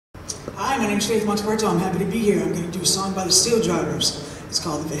Hi, my name's Faith Montaperto. I'm happy to be here. I'm going to do a song by the Steel Drivers. It's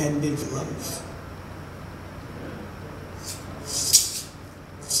called If It Hadn't Been for Love.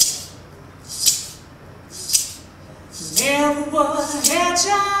 Never would have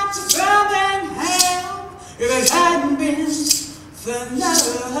hitchhiked to Birmingham if it hadn't been for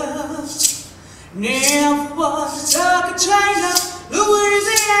love. Never would have took a train to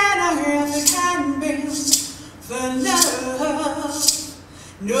Louisiana if it hadn't been for love.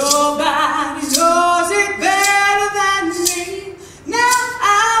 Nobody knows it better than me. Now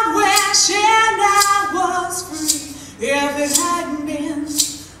I'm wishing I was free. If it hadn't been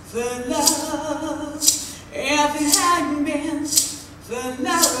for love, if it hadn't been for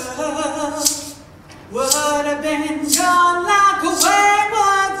love, would have been gone like a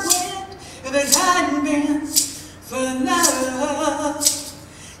wayward wind. If it hadn't been for love,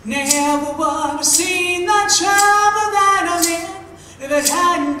 never would have seen the trouble that I'm in. If it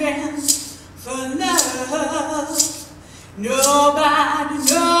hadn't been for love, nobody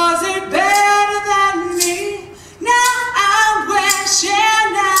knows it better than me. Now I'm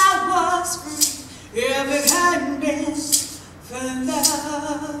wishing I was free. If it hadn't been for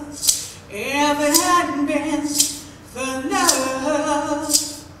love, if it hadn't been for love,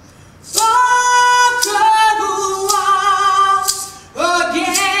 trouble walls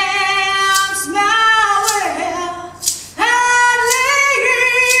against my will. At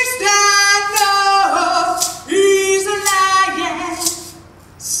least I know he's lying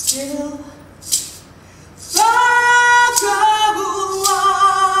still. Trouble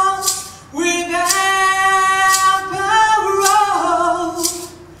walls without parole.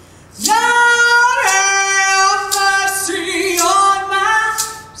 Lord have mercy on my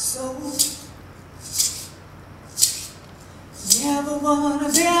soul. Never would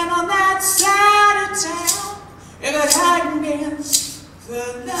have been on that side of town if it hadn't been for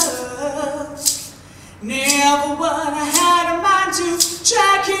love. Never would have had a mind to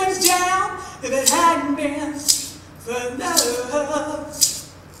track him down if it hadn't been for love.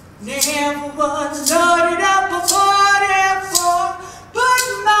 Never would have loaded up a 44, put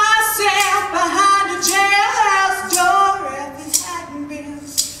myself behind a jailhouse door if it hadn't been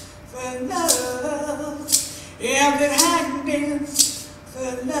for love. If it hadn't been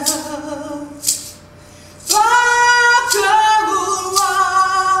for love, trouble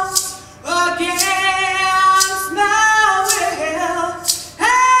walls against my will.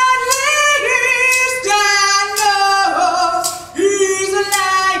 At least I know he's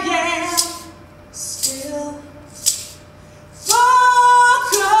lying still.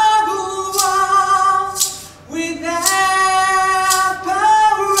 Trouble walls without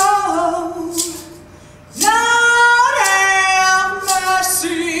parole. Lord have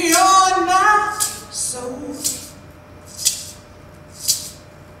mercy on my soul.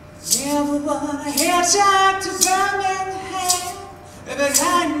 Never would have hitchhiked to Birmingham if it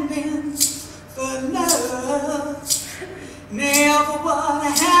hadn't been for love. Never would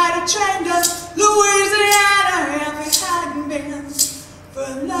have had a train to Louisiana if it hadn't been for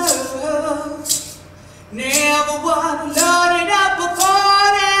love. Never would have loaded up a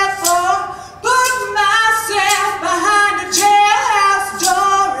 44, put myself behind a jailhouse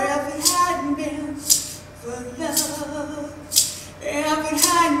door if it hadn't been for love. If it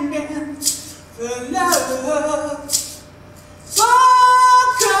hadn't been for love,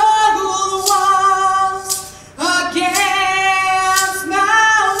 trouble walls against my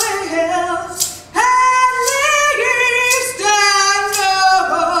will. At least I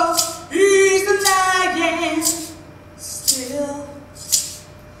know he's lying still.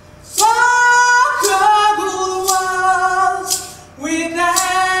 Trouble walls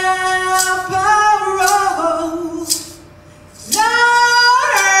without parole.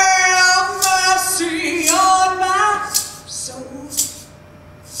 Lord have mercy on my soul.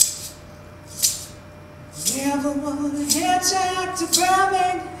 Never would have hitchhiked to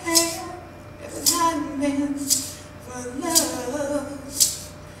Birmingham if it hadn't been for love.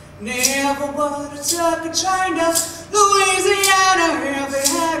 Never would have took a train to Louisiana if it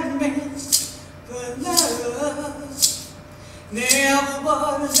hadn't been for love. Never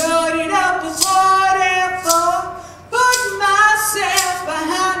would have loaded up a 44, put myself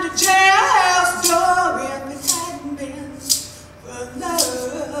behind a jailhouse door if it hadn't been for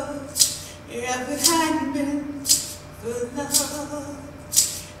love. If it hadn't been for love,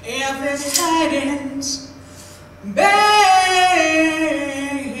 if it hadn't been